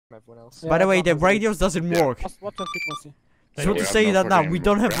everyone else. By the way, the radios doesn't work. What's your frequency? So to say that now, we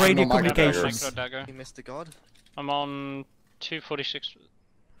don't have radio communications. You missed the god. I'm on 246.6.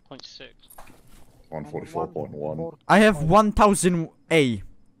 144.1. I have 1000 A.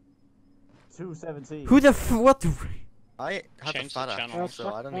 217. Who the what? I have Change a the fat channel. app,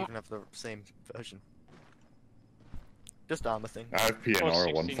 so I don't even have the same version. Just Arma thing. I have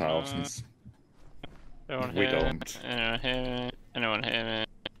PNR 1000s. Anyone We here? don't. Anyone here? Anyone here?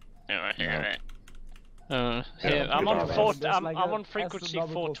 Anyone here? Yeah, Here. I'm on good four. There's I'm like on a frequency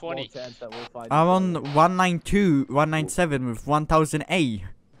astronomical 420. small chance that we'll find I'm each on 192, 197 with 1000 A.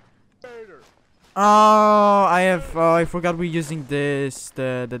 Oh, I have. Oh, I forgot we're using this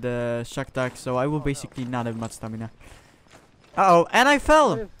the shock attack, so I will basically not have much stamina. Uh oh, and I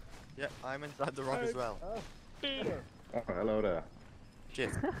fell. Yeah, I'm inside the rock as well. Oh, hello there. Shit.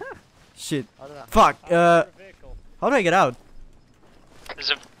 Shit. How did that Fuck. How do I get out?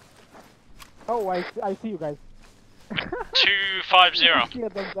 There's a Oh, I see you guys. 250. Yeah,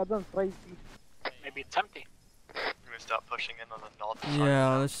 that's crazy. Maybe it's empty. I'm gonna start pushing in on the north side.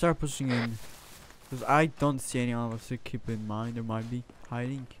 Yeah, let's start pushing in. Because I don't see any of us to keep in mind. There might be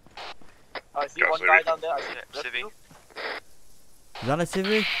hiding. I see one guy down there. I see Civvy. Is that a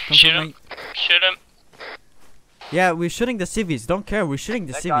civvy? Shoot him. Shoot him. Yeah, we're shooting the civvies. Don't care. We're shooting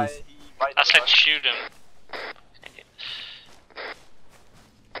the that guy, civvies. I said shoot him.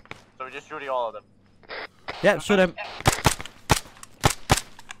 So we're just shooting all of them. Yeah, shoot him.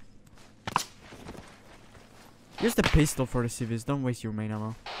 Use the pistol for the civvies. Don't waste your main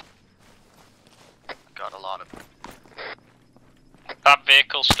ammo. Got a lot of them. That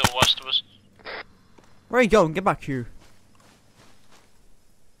vehicle's still west of us. Where are you going? Get back here.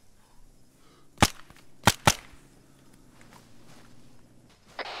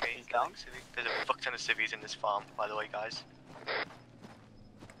 He's down. There's a fuck ton of civvies in this farm, by the way, guys.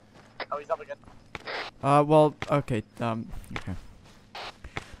 Oh, he's up again. Well, okay, okay.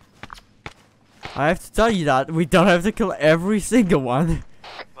 I have to tell you that we don't have to kill every single one.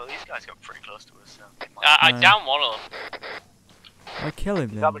 Well, these guys got pretty close to us, so... I downed one of them. I'll kill him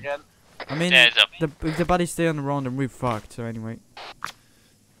He's up then. again. I mean, Yeah, he's up. if the bodies stay on the road, then we're fucked, so anyway.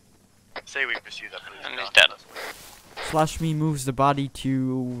 Say we pursue that police And car. he's dead. Slash me moves the body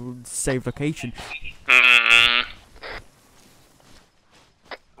to safe location. Mm.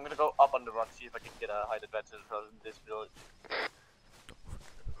 I'm gonna go up on the rock, see if I can get a height advantage from this village.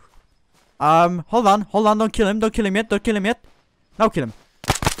 Hold on, don't kill him yet. Now kill him.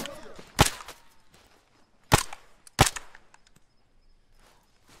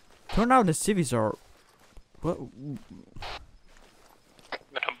 Turn out the civvies are... What?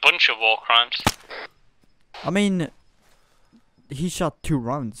 Got a bunch of war crimes. I mean... He shot 2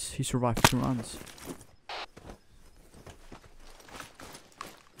 rounds. He survived 2 rounds.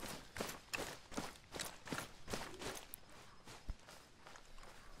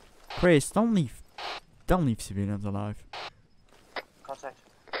 Chris, don't leave civilians alive. Contact.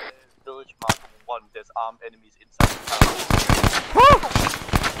 Village mark 1, there's armed enemies inside the town.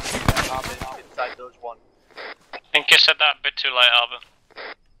 There's armed enemies inside village 1. I think you said that a bit too late, Albert.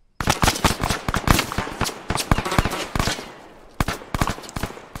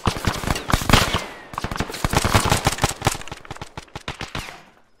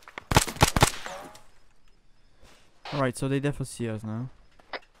 Alright, so they definitely see us now.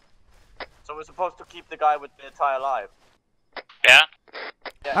 So we're supposed to keep the guy with the tie alive. Yeah?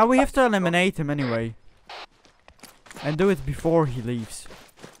 Yeah, We have to eliminate him anyway. And do it before he leaves.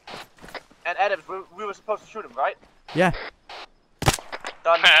 And Adams, we were supposed to shoot him, right? Yeah.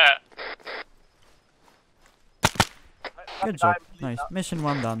 Done. Good job. Nice. Mission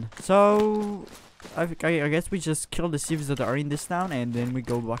 1 done. So... I guess we just kill the civils that are in this town and then we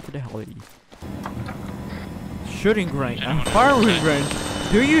go back to the heli. Shooting range. Firing range.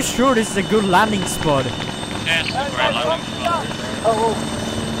 Do you sure this is a good landing spot? Yes, great landing spot. Oh,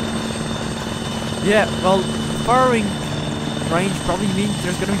 Yeah, well, firing range probably means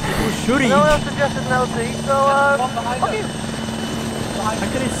there's gonna be people shooting. no one else suggested an LC, so okay. I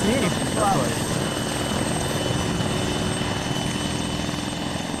couldn't see anything. That's why.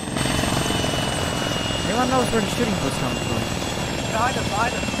 Anyone knows where the shooting was coming from? Behind us.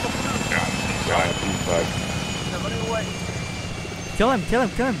 Yeah, inside. They're running away. Kill him.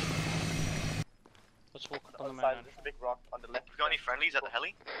 Let's walk up On on the the side, main. there's a big rock on the left. We got any friendlies at the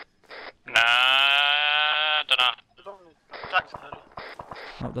heli? Nah, dunno. Attacks at the heli.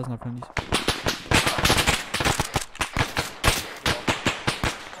 No, that's not friendlies.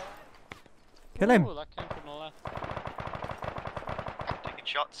 Kill him. Ooh, that came from the left. Taking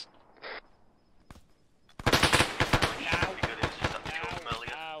shots. Ow. Pretty good, it's just that they shot from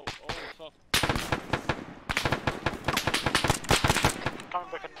earlier. Ow.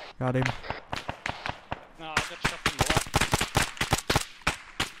 Got him. No, I got shot from the left.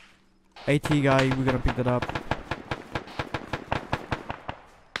 AT guy, we're gonna pick that up.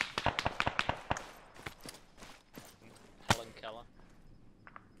 Helen Keller.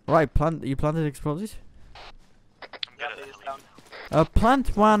 Right, you planted explosives? Yeah, it is down.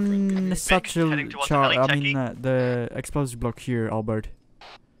 Plant one satchel heading towards char. alley, I mean, the explosive block here, Albert.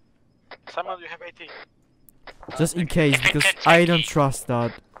 Someone, you have 18. Just in case, because I don't trust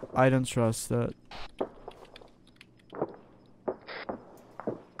that. I don't trust that.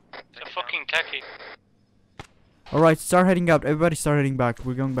 It's a fucking techie. Alright, start heading out. Everybody start heading back.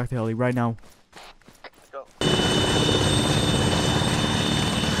 We're going back to heli right now. Let's go.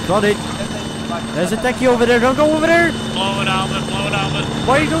 Got it. There's a techie over there. Don't go over there. Blow it, Albert. Blow it, Albert.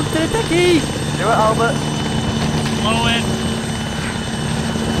 Why are you going to the techie? Do it, Albert. Blow it.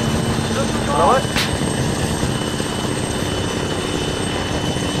 Blow it.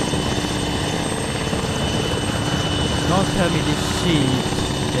 Don't tell me this shit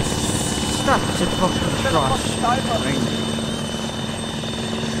is such a fucking trash.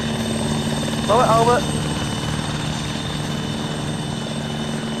 Blow it, Albert.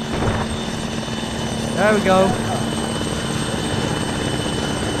 There we go.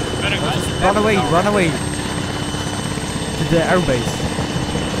 Better go. Run away, run away. To the airbase.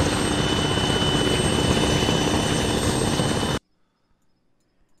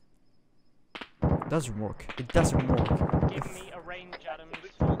 It doesn't work. It doesn't work. Give me a range, Adams.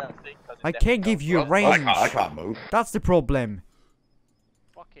 I can't give you a I range. can't move. That's the problem.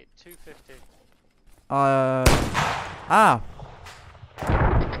 Fuck it, 250. Ah.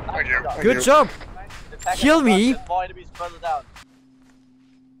 Thank you. Good job. Kill me. More enemies further down.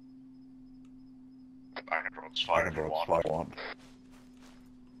 Fire one.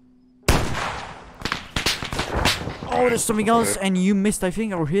 Oh, there's something else, and you missed, I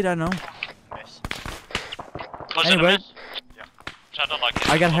think, or hit, I don't know. Miss. Was Anyway. it a miss? Yeah. I don't like it.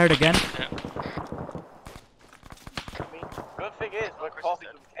 I got hurt again. Yeah. I mean, good thing is, we're causing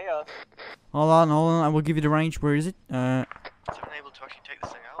some chaos. Hold on, I will give you the range. Where is it? Is anyone able to actually take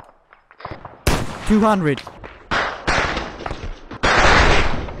this thing out? 200.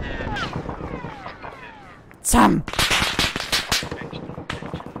 Sam! Engine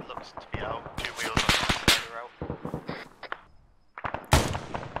looks to be out. 2 wheels on the spider out.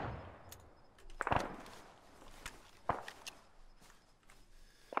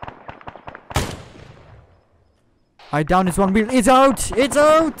 I down his one wheel. It's out! It's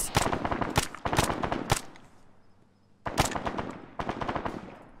out!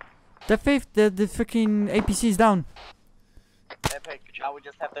 The fucking APC is down. Epic. Now we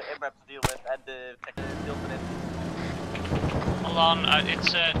just have the MRAP to deal with and the technical to deal with it. Hold on,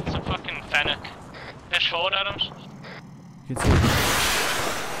 it's a fucking Fennec. Push forward, Adams. You can see.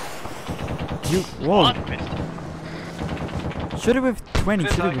 You. Whoa. What? Shoot it with 20.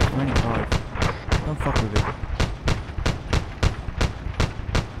 Shoot it with 25. Don't fuck with it.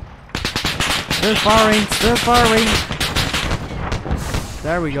 They're firing. They're firing.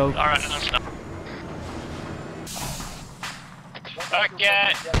 There we go. Alright, no, stop.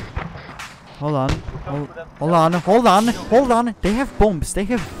 Okay. Hold on. Hold on. Hold on. Hold on. They have bombs. They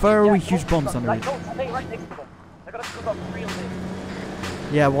have very huge bombs under it. No, stay right next to them. I gotta cook up real things.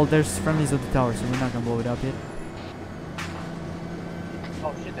 Yeah, well, there's friendlies at the tower, so we're not gonna blow it up yet.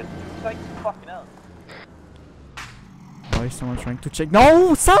 Oh shit, there's 2 sites. Fucking hell. Why is someone trying to check?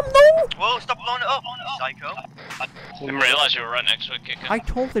 No! Sam, no! Whoa, stop blowing it up, psycho. I didn't realise you were right next to a kicker. I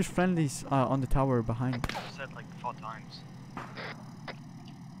told there's friendlies on the tower behind. I've said like 4 times.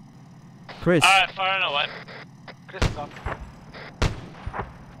 Chris. Alright, firing away. Chris is up.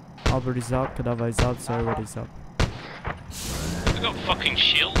 Albert is up, Kadava is up, so everybody's up. We got fucking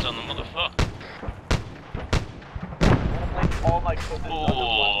shields on the motherfucker. I'm gonna place all my cousins under one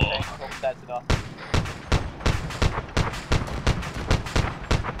Oh. tank. Hope that's enough.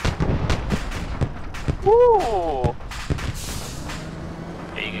 Woo!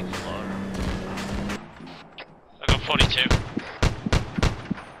 Big explorer. I got 42. It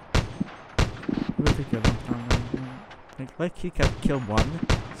will take a long time. Let Kika kill one,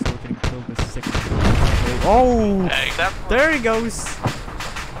 so we can kill the 6th. Oh! Hey, There he goes!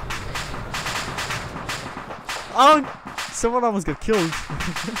 Oh! Someone almost got killed.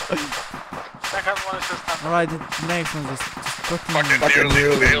 Alright, the next one just fucking...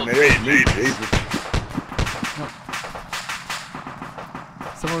 Neil, Jesus.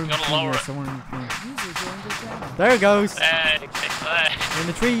 Someone Gotta in lower here, it. someone in here. There it goes! hey. In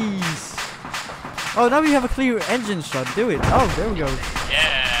the trees! Oh, now we have a clear engine shot. Do it. Oh, there we go.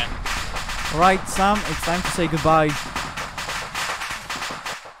 Yeah. Alright, Sam, it's time to say goodbye.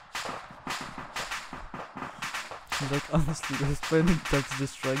 Like, honestly, we're spending time to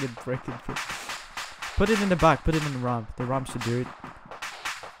destroy and break it. Put it in the back, put it in the ramp. The ramp should do it.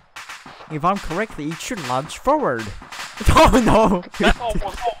 If I'm correct, it should launch forward. Oh no!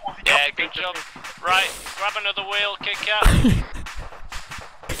 Yeah, good job. Right, grab another wheel, Kit Kat.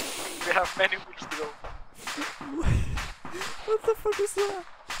 We have many weeks to go. What the fuck is that?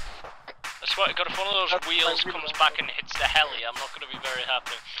 I swear to God, if one of those wheels comes back and hits the heli, I'm not gonna be very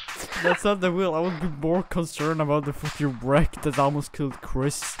happy. That's not the wheel. I would be more concerned about the fucking wreck that almost killed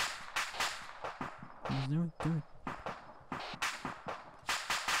Chris. Do it.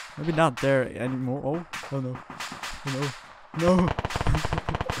 Maybe not there anymore. Oh no. Oh no. No.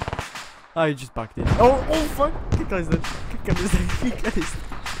 Oh, he just backed in. Oh fuck! Kick guys dead. Kick guys dead. Kick guys dead.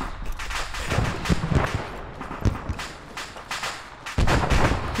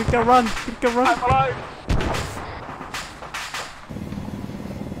 Kick a run. Kick a run. I'm alive!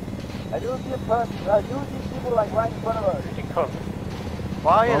 I do see a person. I do see people like right in front of us.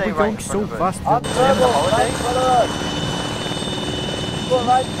 Why are Why are they we right going in so front of us? fast? On dude? turbo, holiday? right in front of us. People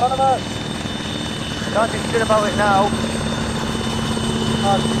right in front of us. Can't do shit about it now.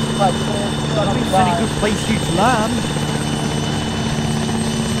 It's any good place you to land.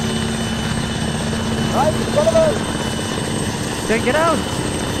 Right in front of us. Then get out.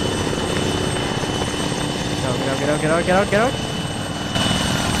 Get out.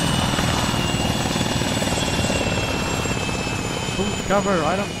 Who's cover?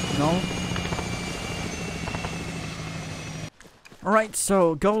 I don't know. Alright,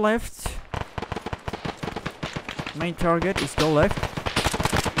 so go left. Main target is go left.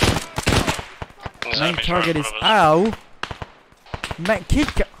 Main target is ow.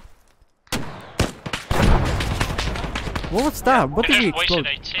 Kick. What was that? What did we explode?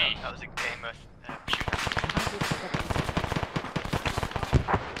 That was a gamer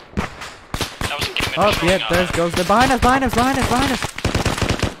Oh yeah, there goes the behind us.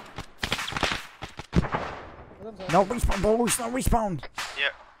 No respawn, boys, no respawn. Yeah.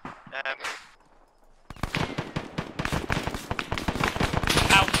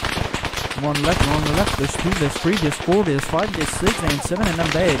 One left, there's 2, there's 3, there's 4, there's 5, there's 6, and 7, and I'm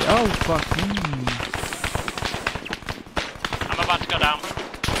dead. Oh fuck. I'm about to go down.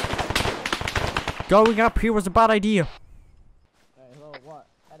 Going up here was a bad idea. Hey, hello, what?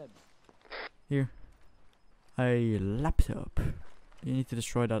 Adam. Here. A laptop. You need to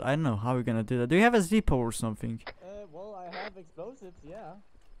destroy that. I don't know how we're gonna do that. Do you have a Zippo or something? Well, I have explosives, yeah.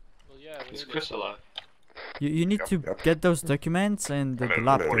 Well, yeah. Is Chris alive? You need to get those documents and the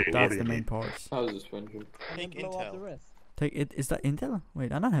laptop. That's the main parts. How is this engine? Take Blow off the Intel. rest. Take it. Is that Intel?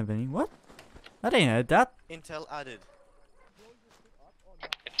 Wait, I don't have any. What? I didn't have that. Intel added.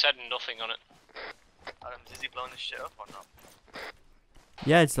 It said nothing on it. Adam, is he blowing this shit up or not?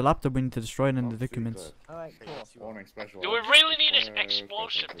 Yeah, it's the laptop we need to destroy and then the documents. Alright, cool. Warning special. Do we really need an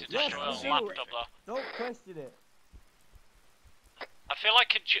explosive to Yes, destroy we a do. laptop though? Don't question it. I feel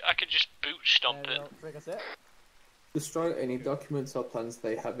like I could just boot stomp it. Trigger set. Destroy any documents or plans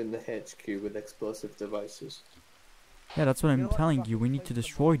they have in the HQ with explosive devices. Yeah, that's what I'm telling you. We need to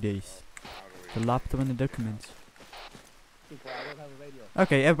destroy these. The laptop and the documents. I don't have a radio.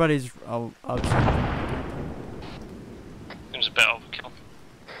 Okay, everybody's outside. Seems a bit overkill.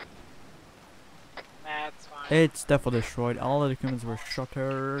 That's fine. It's definitely destroyed. All the documents were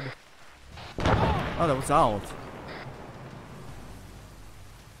shattered. Oh, that was out.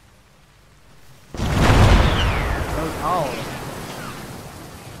 That was out.